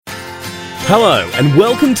Hello and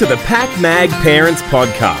welcome to the Pack Mag Parents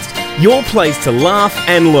Podcast, your place to laugh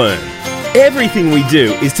and learn. Everything we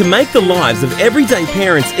do is to make the lives of everyday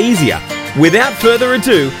parents easier. Without further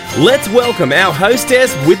ado, let's welcome our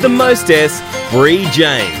hostess with the mostess, Bree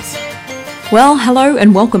James. Well, hello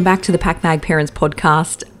and welcome back to the Pack Mag Parents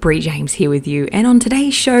Podcast. Bree James here with you. And on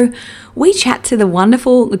today's show, we chat to the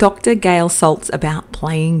wonderful Dr. Gail Saltz about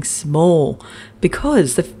playing small,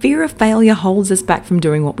 because the fear of failure holds us back from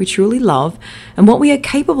doing what we truly love and what we are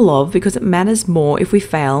capable of, because it matters more if we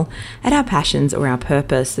fail at our passions or our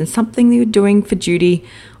purpose than something that you're doing for duty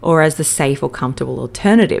or as the safe or comfortable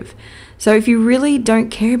alternative. So if you really don't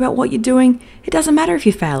care about what you're doing, it doesn't matter if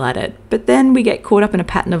you fail at it. But then we get caught up in a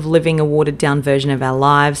pattern of living a watered down version of our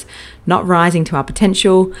lives, not rising to our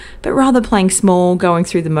potential, but rather playing small, going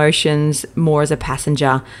through the motions more as a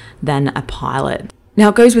passenger than a pilot. Now,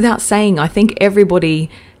 it goes without saying, I think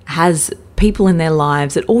everybody has people in their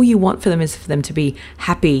lives that all you want for them is for them to be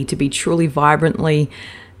happy, to be truly vibrantly,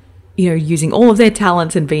 using all of their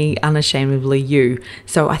talents and being unashamedly you.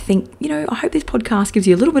 So I think, I hope this podcast gives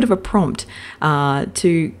you a little bit of a prompt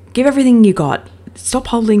to give everything you got, stop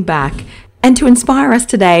holding back. And to inspire us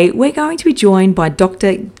today, we're going to be joined by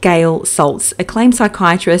Dr. Gail Saltz, acclaimed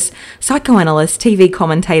psychiatrist, psychoanalyst, TV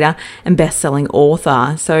commentator, and best-selling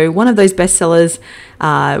author. So one of those bestsellers,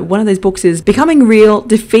 one of those books is Becoming Real,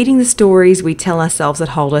 Defeating the Stories We Tell Ourselves That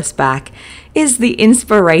Hold Us Back, is the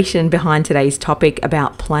inspiration behind today's topic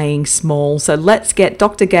about playing small. So let's get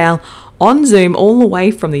Dr. Gail on Zoom all the way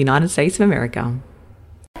from the United States of America.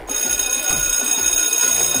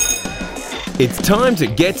 It's time to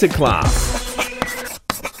get to class.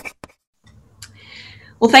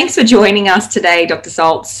 Well, thanks for joining us today, Dr.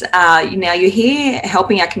 Saltz. Now, you're here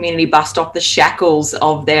helping our community bust off the shackles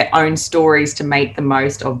of their own stories to make the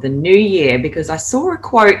most of the new year, because I saw a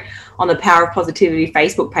quote on the Power of Positivity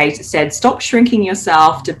Facebook page that said, "Stop shrinking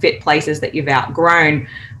yourself to fit places that you've outgrown,"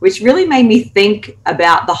 which really made me think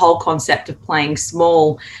about the whole concept of playing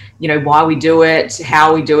small, why we do it,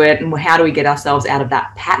 how we do it, and how do we get ourselves out of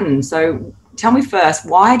that pattern. So tell me first,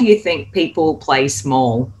 why do you think people play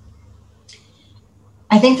small?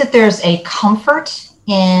 I think that there's a comfort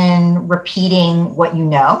in repeating what you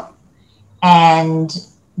know, and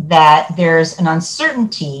that there's an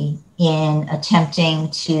uncertainty in attempting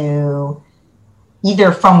to,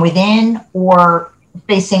 either from within or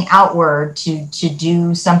facing outward, to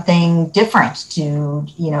do something different, to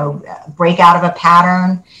break out of a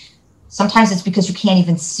pattern. Sometimes it's because you can't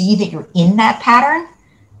even see that you're in that pattern,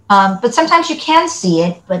 but sometimes you can see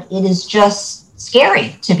it, but it is just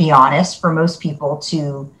scary, to be honest, for most people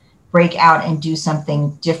to break out and do something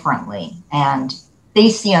differently and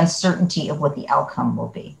face the uncertainty of what the outcome will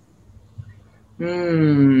be.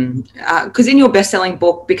 Because in your best-selling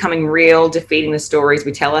book, Becoming Real, Defeating the Stories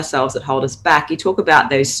We Tell Ourselves That Hold Us Back, you talk about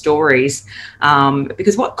those stories.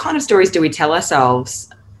 Because what kind of stories do we tell ourselves?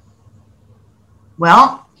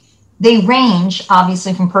 Well, they range,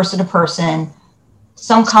 obviously, from person to person.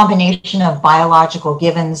 Some combination of biological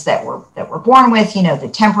givens that we're born with, the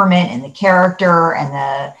temperament and the character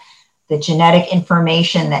and the genetic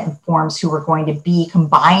information that informs who we're going to be,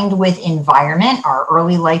 combined with environment, our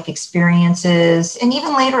early life experiences, and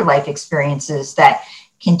even later life experiences that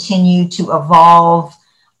continue to evolve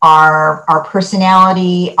our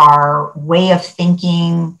personality, our way of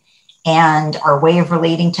thinking, and our way of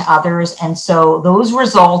relating to others. And so those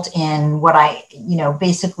result in what I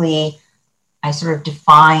sort of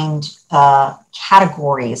defined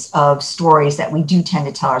categories of stories that we do tend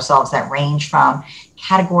to tell ourselves, that range from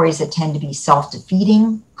categories that tend to be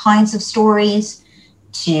self-defeating kinds of stories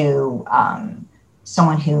to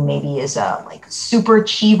someone who maybe is a super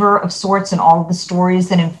achiever of sorts, and all of the stories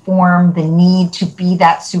that inform the need to be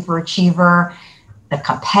that super achiever, the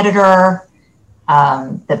competitor,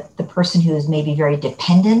 the person who is maybe very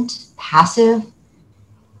dependent, passive.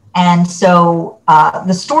 And so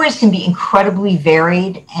the stories can be incredibly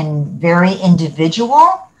varied and very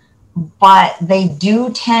individual, but they do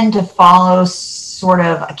tend to follow sort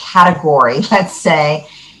of a category, let's say,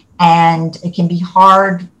 and it can be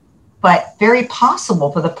hard, but very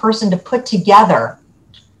possible for the person to put together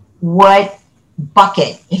what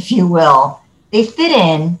bucket, if you will, they fit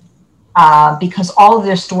in, because all of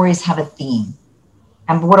their stories have a theme.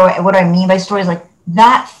 And what do I mean by stories? Like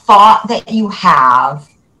that thought that you have,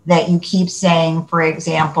 that you keep saying, for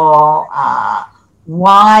example,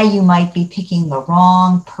 why you might be picking the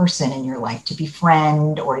wrong person in your life to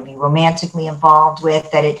befriend or to be romantically involved with,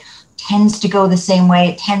 that it tends to go the same way,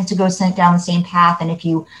 it tends to go down the same path. And if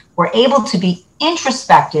you were able to be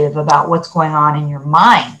introspective about what's going on in your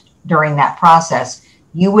mind during that process,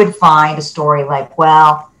 you would find a story like,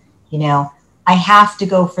 well, I have to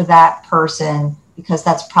go for that person because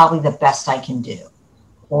that's probably the best I can do.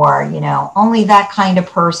 Or, only that kind of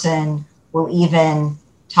person will even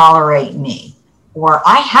tolerate me. Or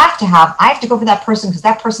I have to go for that person because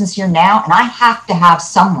that person's here now and I have to have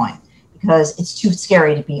someone because it's too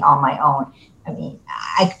scary to be on my own. I mean,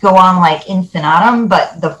 I could go on like infinitum,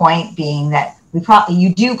 but the point being that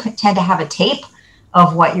you do tend to have a tape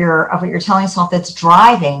of what you're telling yourself that's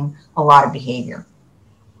driving a lot of behavior.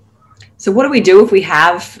 So what do we do if we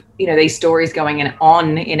have, these stories going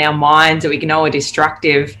on in our minds that we know are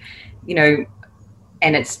destructive,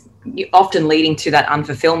 and it's often leading to that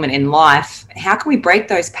unfulfillment in life? How can we break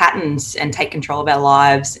those patterns and take control of our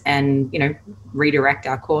lives and, redirect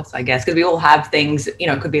our course, I guess? Because we all have things,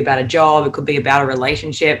 it could be about a job, it could be about a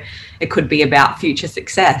relationship, it could be about future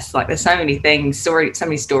success. Like there's so many things, so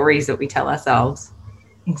many stories that we tell ourselves.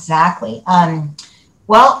 Exactly.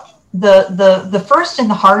 Well, the first and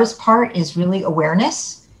the hardest part is really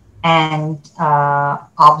awareness and,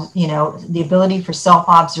 the ability for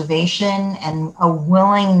self-observation and a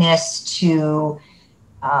willingness to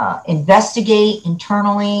investigate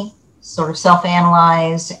internally, sort of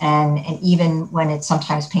self-analyze, and even when it's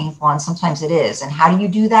sometimes painful, and sometimes it is. And how do you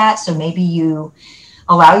do that? So maybe you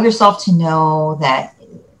allow yourself to know that,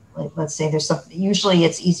 let's say there's something, usually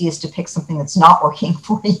it's easiest to pick something that's not working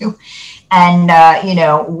for you. And,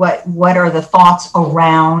 what are the thoughts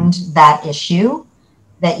around that issue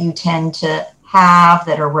that you tend to have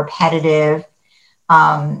that are repetitive?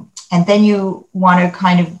 And then you want to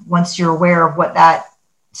kind of, once you're aware of what that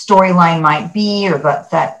storyline might be, or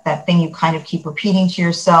that thing you kind of keep repeating to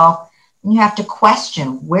yourself, and you have to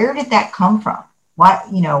question, where did that come from? What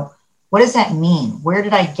does that mean? Where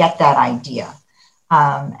did I get that idea?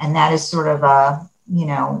 And that is sort of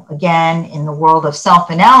again, in the world of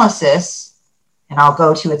self-analysis, and I'll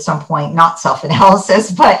go to at some point, not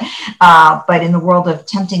self-analysis, but in the world of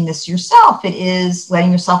attempting this yourself, it is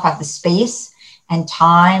letting yourself have the space and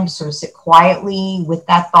time to sort of sit quietly with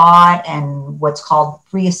that thought and what's called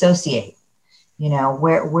free associate.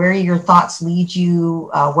 Where your thoughts lead you,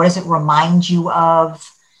 what does it remind you of?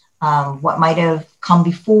 What might have come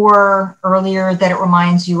before, earlier, that it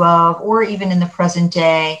reminds you of, or even in the present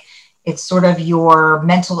day. It's sort of your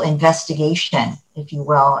mental investigation, if you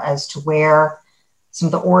will, as to where some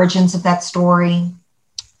of the origins of that story.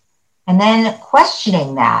 And then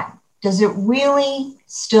questioning that. Does it really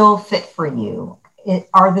still fit for you?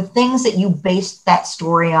 Are the things that you based that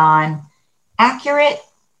story on accurate,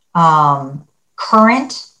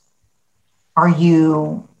 current? Are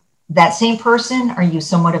you that same person? Are you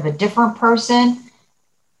somewhat of a different person?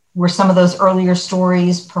 Were some of those earlier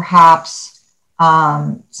stories perhaps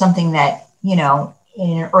something that, in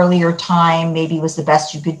an earlier time maybe was the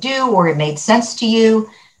best you could do, or it made sense to you,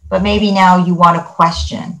 but maybe now you want to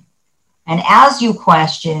question? And as you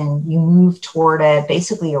question, you move toward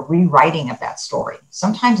basically a rewriting of that story.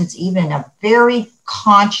 Sometimes it's even a very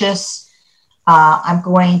conscious, I'm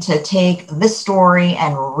going to take this story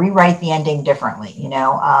and rewrite the ending differently.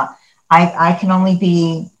 I can only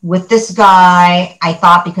be with this guy, I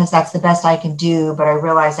thought, because that's the best I can do, but I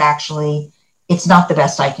realize actually it's not the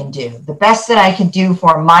best I can do. The best that I can do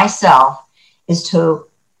for myself is to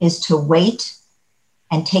wait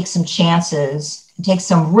and take some chances, and take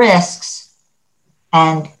some risks,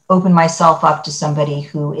 and open myself up to somebody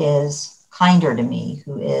who is kinder to me,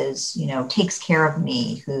 who is, takes care of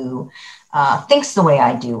me, who thinks the way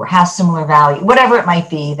I do, or has similar value, whatever it might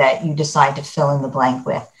be that you decide to fill in the blank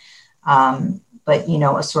with. But,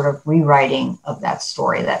 a sort of rewriting of that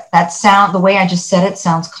story. The way I just said it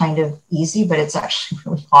sounds kind of easy, but it's actually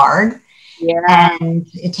really hard. Yeah. And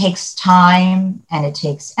it takes time, and it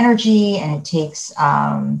takes energy, and it takes,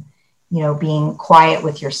 being quiet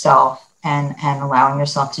with yourself and allowing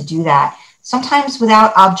yourself to do that. Sometimes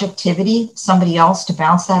without objectivity, somebody else to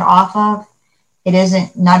bounce that off of.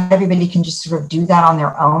 Not everybody can just sort of do that on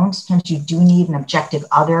their own. Sometimes you do need an objective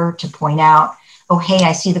other to point out, oh, hey,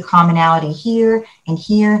 I see the commonality here and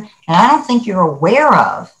here, and I don't think you're aware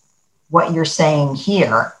of what you're saying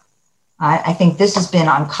here. I think this has been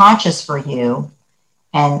unconscious for you,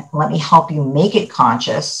 and let me help you make it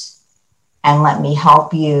conscious, and let me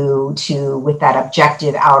help you to, with that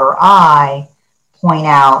objective outer eye, point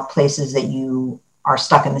out places that you are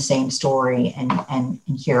stuck in the same story, and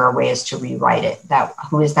here are ways to rewrite it.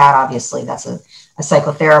 Who is that? Obviously, that's a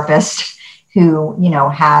psychotherapist who,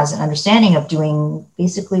 has an understanding of doing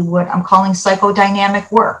basically what I'm calling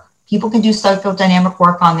psychodynamic work. People can do psychodynamic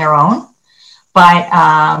work on their own,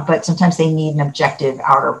 but sometimes they need an objective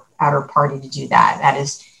outer party to do that.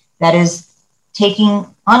 That is taking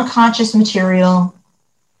unconscious material,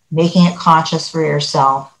 making it conscious for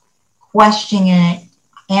yourself, questioning it,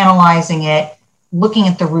 analyzing it, looking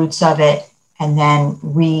at the roots of it, and then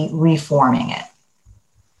reforming it.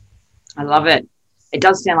 I love it. It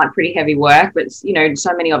does sound like pretty heavy work, but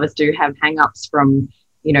so many of us do have hang-ups from,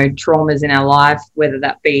 traumas in our life, whether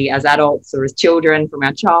that be as adults or as children from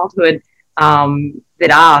our childhood,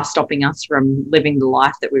 that are stopping us from living the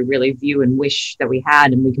life that we really view and wish that we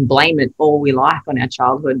had. And we can blame it all we like on our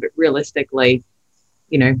childhood, but realistically,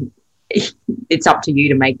 it's up to you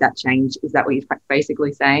to make that change. Is that what you're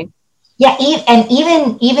basically saying? Yeah, and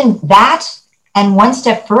even that, and one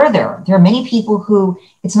step further, there are many people who,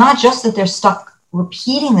 it's not just that they're stuck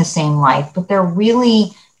repeating the same life, but they're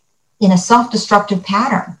really in a self-destructive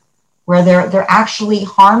pattern where they're actually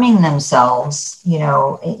harming themselves,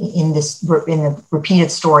 in the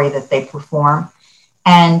repeated story that they perform.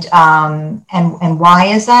 And why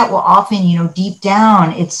is that? Well, often, deep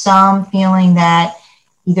down, it's some feeling that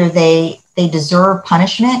either they deserve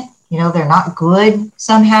punishment, they're not good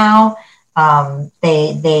somehow.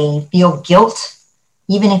 They feel guilt,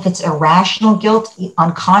 even if it's irrational guilt,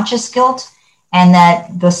 unconscious guilt, and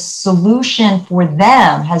that the solution for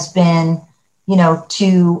them has been,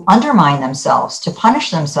 to undermine themselves, to punish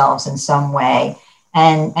themselves in some way,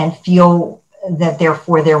 and feel that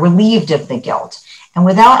therefore they're relieved of the guilt. And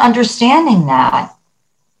without understanding that,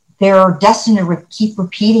 they're destined to keep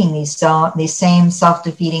repeating these same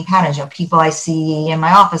self-defeating patterns. People I see in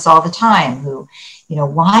my office all the time who,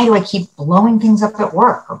 why do I keep blowing things up at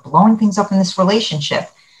work or blowing things up in this relationship?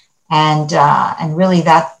 And really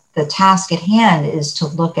that the task at hand is to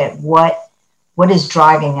look at what is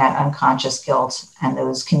driving that unconscious guilt and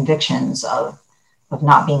those convictions of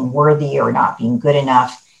not being worthy or not being good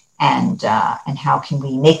enough, and how can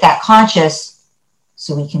we make that conscious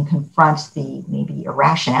so we can confront the maybe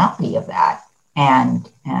irrationality of that. And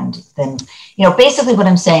then, basically what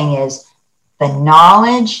I'm saying is the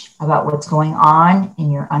knowledge about what's going on in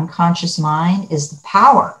your unconscious mind is the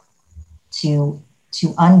power to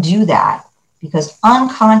undo that, because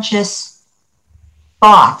unconscious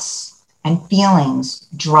thoughts and feelings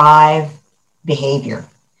drive behavior.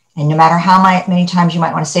 And no matter how many times you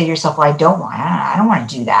might want to say to yourself, well, I don't want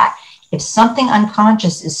to do that. If something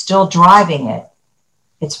unconscious is still driving it,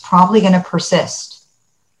 it's probably going to persist.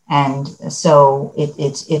 And so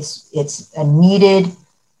it's a needed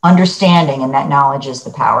understanding, and that knowledge is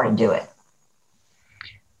the power to do it.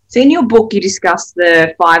 So in your book, you discuss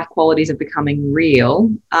the 5 qualities of becoming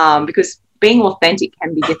real, because being authentic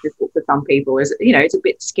can be difficult for some people. It's a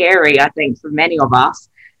bit scary, I think, for many of us.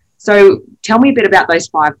 So tell me a bit about those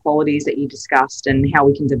 5 qualities that you discussed and how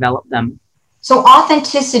we can develop them. So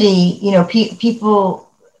authenticity, people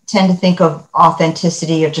tend to think of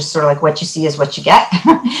authenticity of just sort of like what you see is what you get.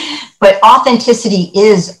 But authenticity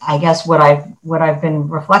is, I guess, what I've been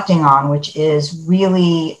reflecting on, which is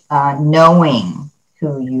really knowing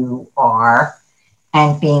who you are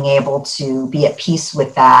and being able to be at peace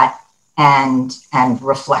with that and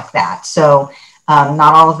reflect that. So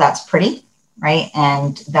not all of that's pretty, right?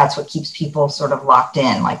 And that's what keeps people sort of locked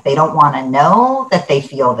in. Like they don't want to know that they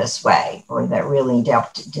feel this way, or that really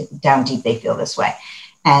down deep they feel this way.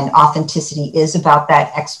 And authenticity is about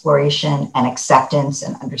that exploration and acceptance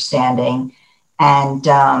and understanding, and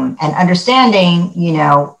understanding,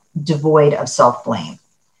 devoid of self-blame.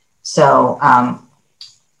 So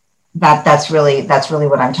that's really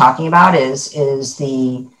what I'm talking about is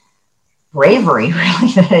the bravery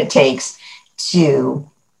really that it takes to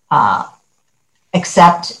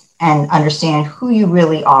accept and understand who you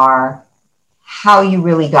really are, how you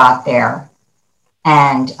really got there,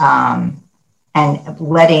 and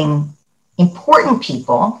letting important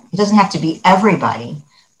people, it doesn't have to be everybody,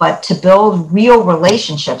 but to build real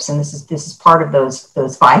relationships, and this is part of those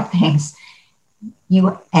 5 things,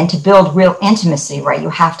 and to build real intimacy, right? You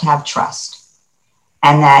have to have trust.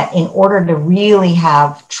 And that in order to really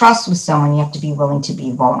have trust with someone, you have to be willing to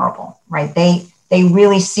be vulnerable, right? They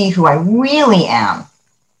really see who I really am,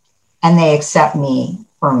 and they accept me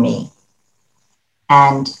for me.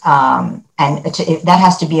 And that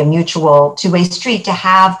has to be a mutual two-way street to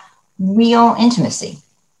have real intimacy,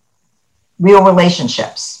 real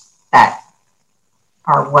relationships that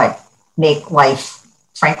are what make life,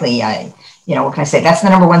 frankly, what can I say? That's the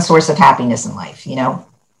number one source of happiness in life,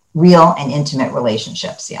 real and intimate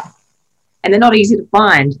relationships. Yeah. And they're not easy to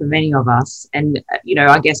find for many of us. And,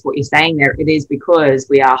 I guess what you're saying there, it is because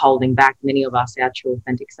we are holding back, many of us, our true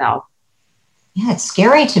authentic self. Yeah, it's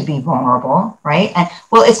scary to be vulnerable, right? And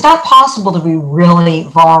well, it's not possible to be really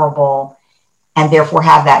vulnerable and therefore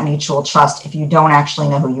have that mutual trust if you don't actually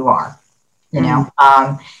know who you are. If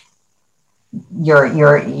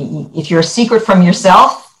you're a secret from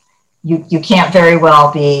yourself, you can't very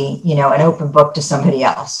well be, an open book to somebody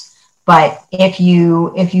else. But if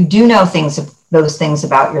you do know those things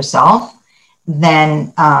about yourself,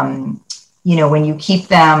 then, when you keep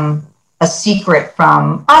them a secret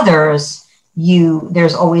from others,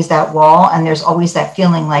 there's always that wall, and there's always that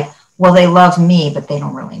feeling like, well, they love me, but they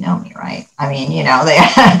don't really know me, right? I mean,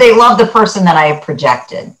 they love the person that I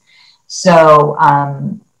projected. So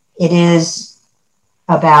it is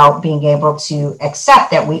about being able to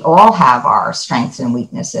accept that we all have our strengths and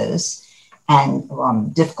weaknesses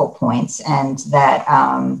and difficult points, and that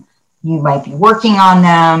you might be working on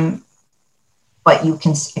them, but you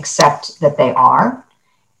can accept that they are,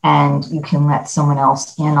 and you can let someone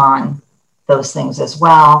else in on those things as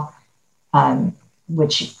well,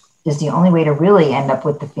 which is the only way to really end up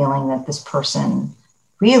with the feeling that this person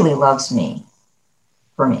really loves me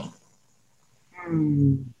for me.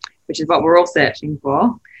 Which is what we're all searching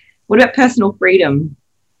for. What about personal freedom?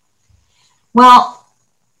 Well,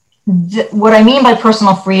 what I mean by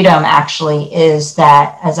personal freedom actually is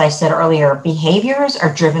that, as I said earlier, behaviors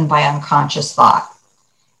are driven by unconscious thought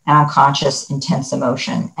and unconscious intense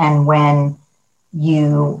emotion. And when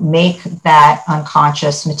you make that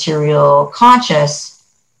unconscious material conscious,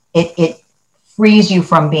 it frees you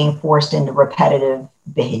from being forced into repetitive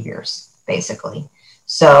behaviors, basically.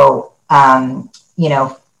 So,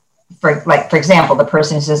 for example, the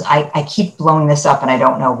person who says, I keep blowing this up and I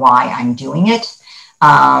don't know why I'm doing it.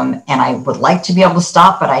 And I would like to be able to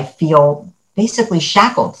stop, but I feel basically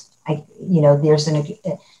shackled. There's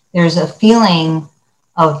a feeling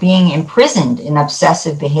of being imprisoned in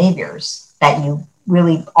obsessive behaviors that you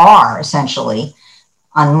really are, essentially,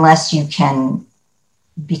 unless you can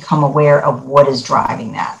become aware of what is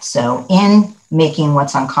driving that. So in making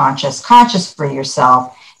what's unconscious conscious for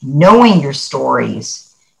yourself, knowing your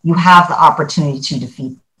stories, you have the opportunity to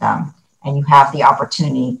defeat them, and you have the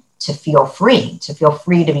opportunity to feel free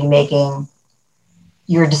to be making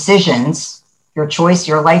your decisions,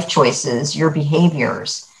 your life choices, your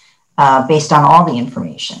behaviors based on all the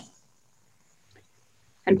information.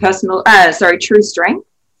 And true strength?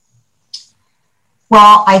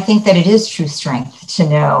 Well, I think that it is true strength to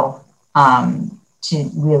know, to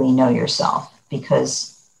really know yourself,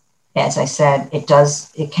 because, as I said, it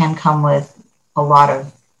can come with a lot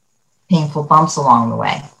of painful bumps along the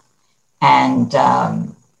way. And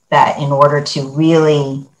that in order to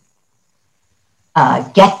really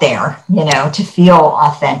get there, to feel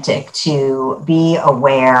authentic, to be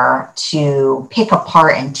aware, to pick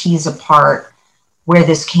apart and tease apart where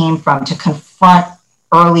this came from, to confront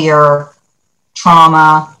earlier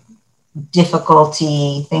trauma,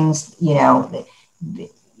 difficulty, things,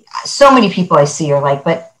 so many people I see are like,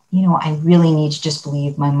 but, I really need to just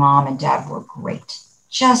believe my mom and dad were great.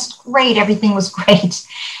 Just great. Everything was great.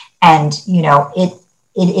 And,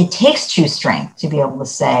 it takes true strength to be able to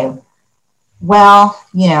say, well,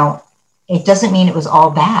 it doesn't mean it was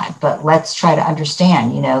all bad, but let's try to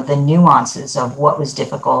understand, the nuances of what was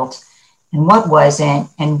difficult and what wasn't,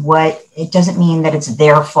 and what it doesn't mean that it's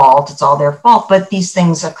their fault. It's all their fault, but these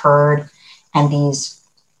things occurred, and these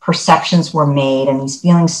perceptions were made, and these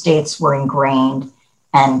feeling states were ingrained,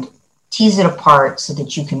 and tease it apart so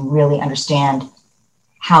that you can really understand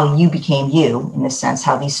how you became you, in this sense,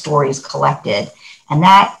 how these stories collected. And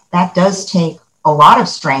that does take a lot of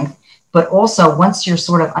strength, but also once you're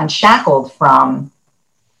sort of unshackled from,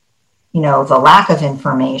 the lack of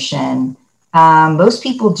information, most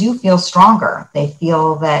people do feel stronger. They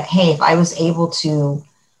feel that, hey, if I was able to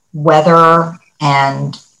weather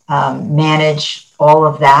and manage all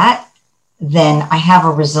of that, then I have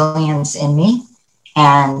a resilience in me,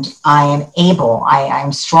 and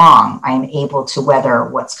I'm strong. I am able to weather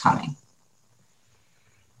what's coming.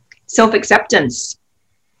 Self-acceptance.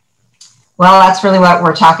 Well, that's really what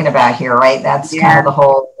we're talking about here, right? That's kind of the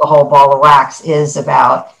whole ball of wax is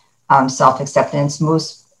about self-acceptance.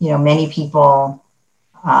 Many people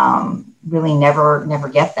really never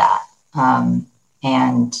get that.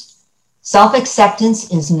 And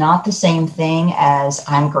self-acceptance is not the same thing as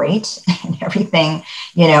I'm great and everything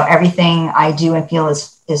I do and feel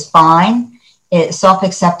is fine.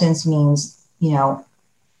 Self-acceptance means,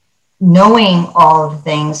 knowing all of the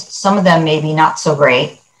things, some of them maybe not so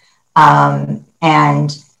great,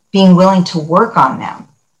 and being willing to work on them,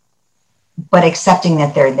 but accepting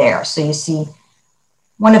that they're there. So you see,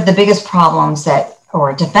 one of the biggest problems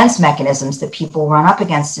or defense mechanisms that people run up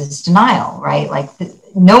against is denial, right? Like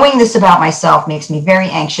knowing this about myself makes me very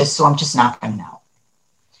anxious, so I'm just not going to know.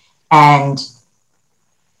 And,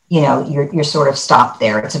 you're sort of stopped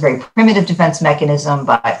there. It's a very primitive defense mechanism,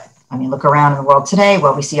 but look around in the world today.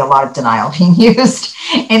 Well, we see a lot of denial being used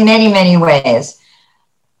in many, many ways.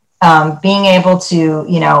 being able to,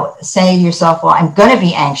 say to yourself, well, I'm going to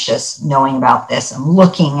be anxious knowing about this. I'm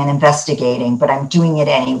looking and investigating, but I'm doing it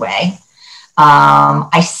anyway.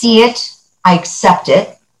 I see it. I accept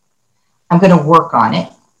it. I'm going to work on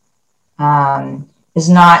it. Is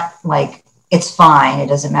not like, it's fine. It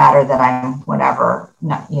doesn't matter that I'm whatever,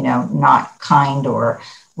 not kind or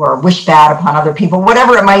wish bad upon other people,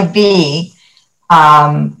 whatever it might be.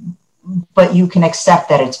 But you can accept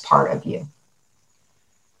that it's part of you.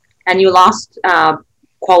 And your last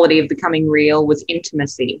quality of becoming real was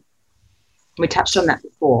intimacy. We touched on that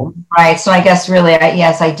before. Right. So I guess really,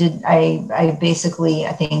 yes, I did. I basically,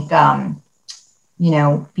 I think,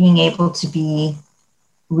 being able to be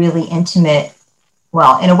really intimate.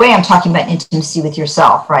 Well, in a way, I'm talking about intimacy with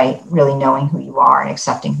yourself, right? Really knowing who you are and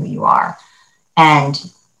accepting who you are. And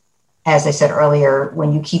as I said earlier,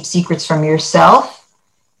 when you keep secrets from yourself,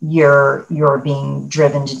 you're being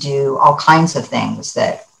driven to do all kinds of things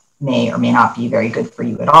that may or may not be very good for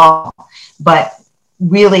you at all. But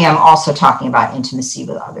really, I'm also talking about intimacy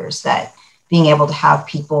with others, that being able to have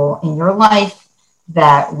people in your life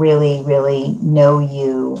that really, really know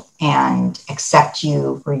you and accept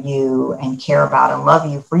you for you and care about and love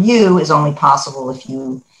you for you is only possible if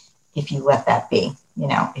you let that be,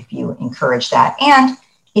 if you encourage that. And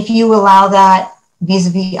if you allow that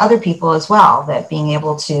vis-a-vis other people as well, that being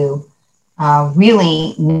able to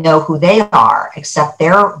really know who they are, accept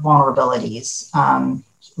their vulnerabilities,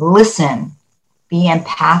 listen, be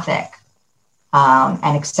empathic,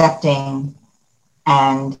 and accepting,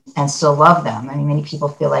 and still love them. I mean, many people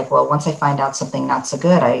feel like, well, once I find out something not so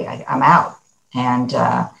good, I'm out. And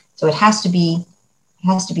so it has to be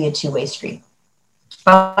a two-way street.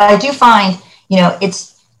 But I do find,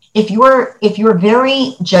 it's, if you're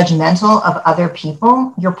very judgmental of other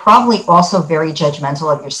people, you're probably also very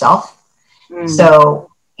judgmental of yourself.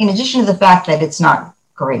 So in addition to the fact that it's not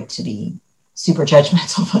great to be super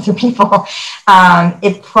judgmental of other people,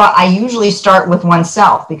 I usually start with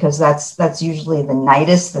oneself, because that's usually the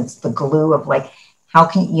nidus, that's the glue of like, how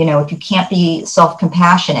can, if you can't be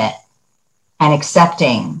self-compassionate and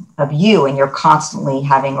accepting of you, and you're constantly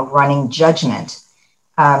having a running judgment,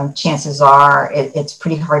 chances are it's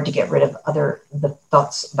pretty hard to get rid of the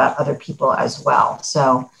thoughts about other people as well.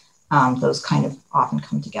 So those kind of often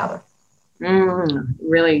come together.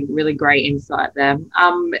 Really, really great insight there.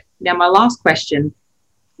 Now, my last question,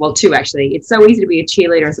 well, two actually. It's so easy to be a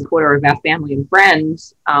cheerleader and supporter of our family and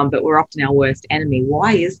friends, but we're often our worst enemy.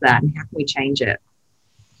 Why is that, and how can we change it?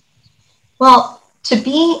 Well, to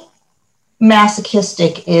be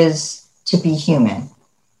masochistic is to be human.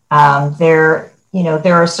 There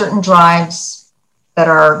are certain drives that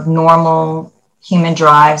are normal human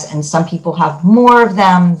drives, and some people have more of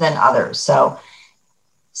them than others. So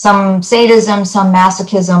some sadism, some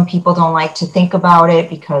masochism, people don't like to think about it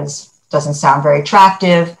because it doesn't sound very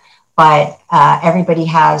attractive, but everybody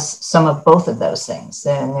has some of both of those things,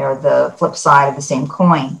 and they're the flip side of the same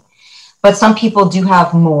coin. But some people do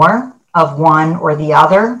have more of one or the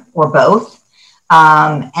other or both.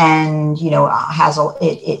 And,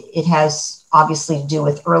 it has obviously to do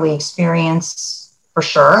with early experience for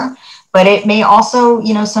sure, but it may also,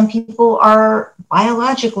 some people are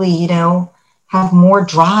biologically, have more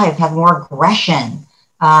drive, have more aggression.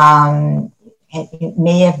 It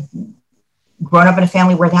may have grown up in a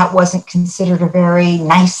family where that wasn't considered a very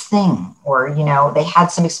nice thing, or, they had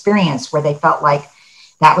some experience where they felt like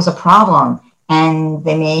that was a problem, and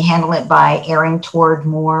they may handle it by erring toward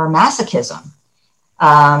more masochism.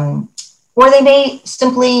 Or they may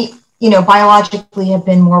simply, biologically have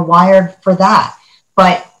been more wired for that.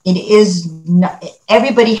 But it is not,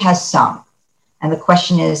 everybody has some. And the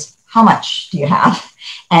question is, how much do you have?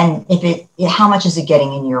 And how much is it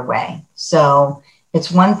getting in your way? So it's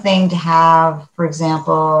one thing to have, for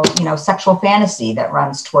example, sexual fantasy that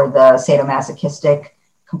runs toward the sadomasochistic,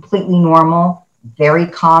 completely normal, very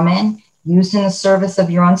common, used in the service of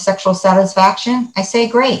your own sexual satisfaction. I say,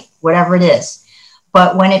 great, whatever it is.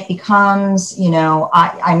 But when it becomes,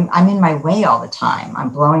 I'm in my way all the time. I'm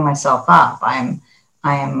blowing myself up. I'm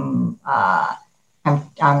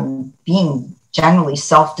being generally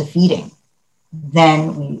self-defeating.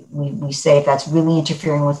 Then we say, if that's really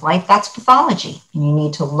interfering with life, that's pathology, and you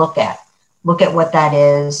need to look at what that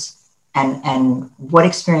is, and what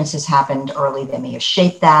experiences happened early that may have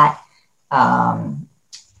shaped that, and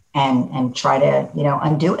try to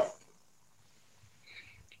undo it.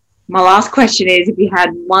 My last question is, if you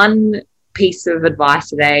had one piece of advice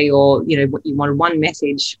today, or, what you wanted, one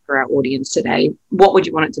message for our audience today, what would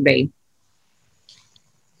you want it to be?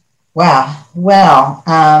 Wow. Well,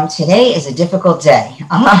 today is a difficult day.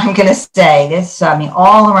 I'm going to say this. I mean,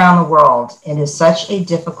 all around the world, it is such a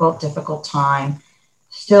difficult time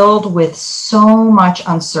filled with so much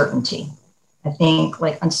uncertainty. I think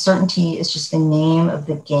like uncertainty is just the name of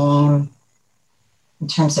the game in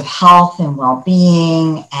terms of health and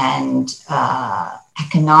well-being and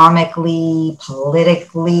economically,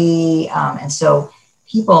 politically. And so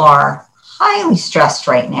people are highly stressed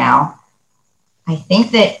right now. I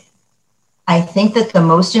think that the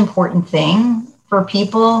most important thing for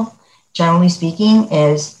people, generally speaking,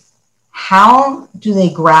 is how do they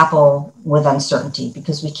grapple with uncertainty?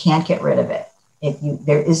 Because we can't get rid of it.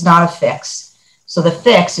 There is not a fix. So the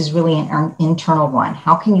fix is really an internal one.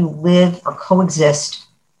 How can you live or coexist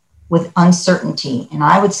with uncertainty? And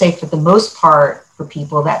I would say for the most part, for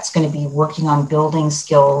people, that's going to be working on building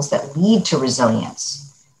skills that lead to resilience.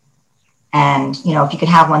 And, you know, if you could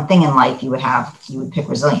have one thing in life, you would pick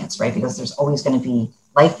resilience, right? Because there's always going to be,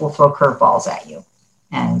 life will throw curveballs at you.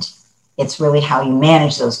 And it's really how you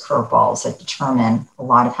manage those curveballs that determine a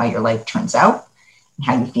lot of how your life turns out and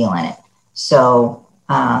how you feel in it. So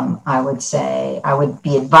I would say I would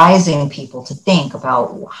be advising people to think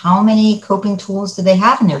about how many coping tools do they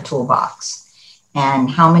have in their toolbox and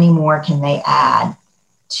how many more can they add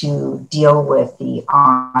to deal with the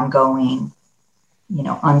ongoing, you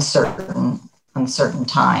know, uncertain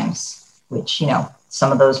times, which, you know,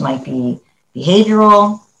 some of those might be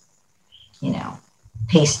behavioral, you know,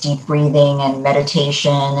 pace deep breathing and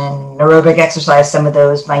meditation and aerobic exercise. Some of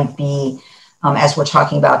those might be, as we're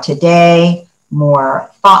talking about today, more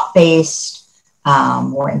thought-based,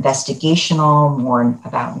 more investigational, more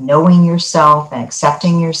about knowing yourself and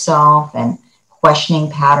accepting yourself and questioning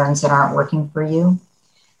patterns that aren't working for you.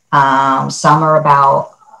 Some are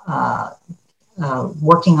about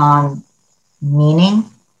working on meaning.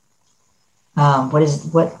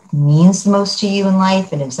 What means the most to you in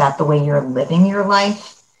life, and is that the way you're living your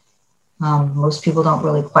life? Most people don't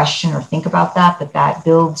really question or think about that, but that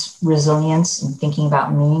builds resilience and thinking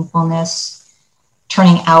about meaningfulness.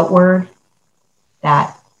 Turning outward,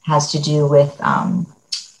 that has to do with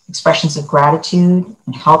expressions of gratitude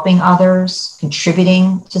and helping others,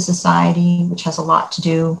 contributing to society, which has a lot to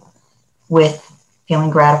do with feeling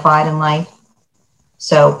gratified in life.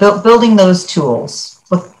 So building those tools,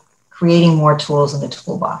 creating more tools in the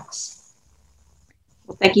toolbox.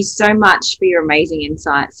 Well, thank you so much for your amazing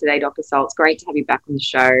insights today, Dr. Saltz. Great to have you back on the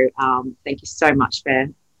show. Thank you so much for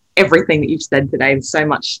everything that you've said today. So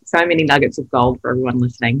many nuggets of gold for everyone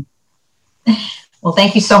listening. Well,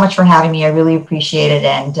 thank you so much for having me. I really appreciate it.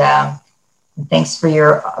 And thanks to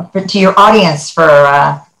your audience for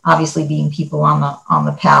obviously being people on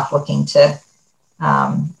the path looking to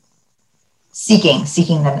seeking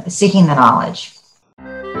the knowledge.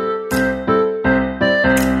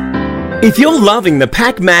 If you're loving the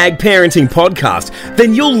Pack Mag Parenting Podcast,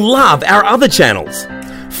 then you'll love our other channels.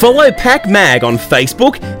 Follow Pack Mag on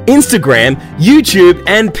Facebook, Instagram, YouTube,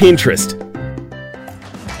 and Pinterest.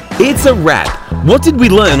 It's a wrap. What did we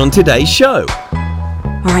learn on today's show?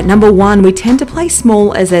 All right, number one, we tend to play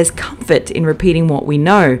small as there's comfort in repeating what we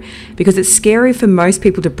know because it's scary for most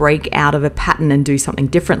people to break out of a pattern and do something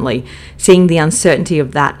differently. Seeing the uncertainty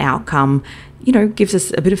of that outcome, you know, gives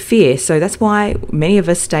us a bit of fear. So that's why many of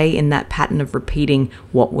us stay in that pattern of repeating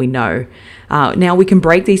what we know. Now, we can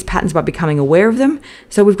break these patterns by becoming aware of them.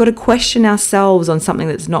 So we've got to question ourselves on something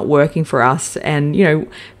that's not working for us and, you know,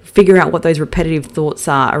 figure out what those repetitive thoughts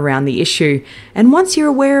are around the issue. And once you're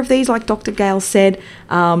aware of these, like Dr. Gale said,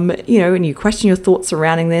 you know, and you question your thoughts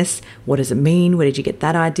surrounding this, what does it mean? Where did you get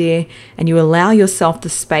that idea? And you allow yourself the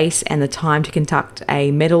space and the time to conduct a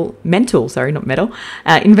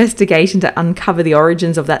investigation to uncover the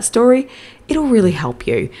origins of that story, it'll really help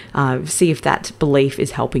you see if that belief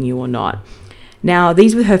is helping you or not. Now,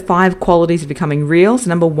 these were her 5 qualities of becoming real. So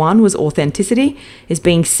number 1 was authenticity, is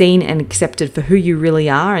being seen and accepted for who you really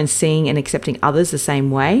are and seeing and accepting others the same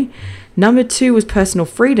way. Number 2 was personal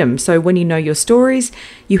freedom. So when you know your stories,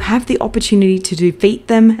 you have the opportunity to defeat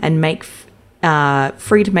them and make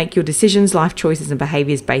free to make your decisions, life choices, and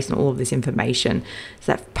behaviors based on all of this information.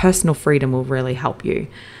 So that personal freedom will really help you.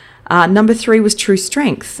 Number 3 was true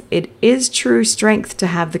strength. It is true strength to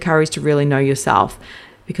have the courage to really know yourself.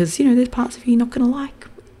 Because, you know, there's parts of you you're not going to like.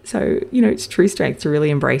 So, you know, it's true strength to really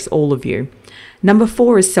embrace all of you. Number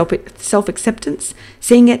 4 is self-acceptance.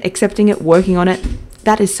 Seeing it, accepting it, working on it,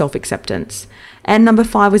 that is self-acceptance. And number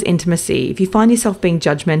 5 was intimacy. If you find yourself being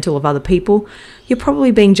judgmental of other people, you're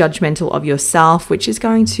probably being judgmental of yourself, which is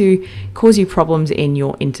going to cause you problems in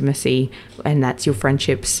your intimacy. And that's your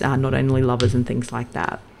friendships, not only lovers and things like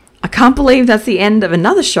that. I can't believe that's the end of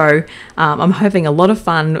another show. I'm having a lot of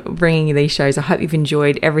fun bringing you these shows. I hope you've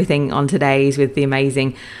enjoyed everything on today's with the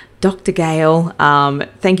amazing Dr. Gail.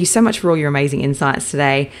 Thank you so much for all your amazing insights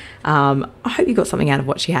today. I hope you got something out of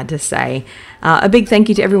what she had to say. A big thank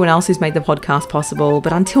you to everyone else who's made the podcast possible.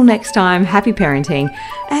 But until next time, happy parenting.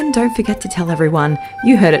 And don't forget to tell everyone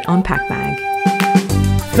you heard it on Pack Mag.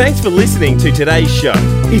 Thanks for listening to today's show.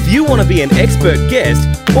 If you want to be an expert guest,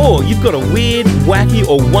 or you've got a weird, wacky,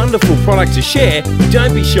 or wonderful product to share,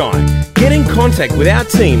 don't be shy. Get in contact with our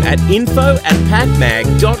team at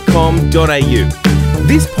info@packmag.com.au.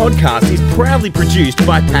 This podcast is proudly produced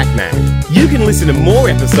by PackMag. You can listen to more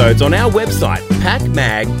episodes on our website,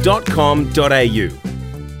 packmag.com.au.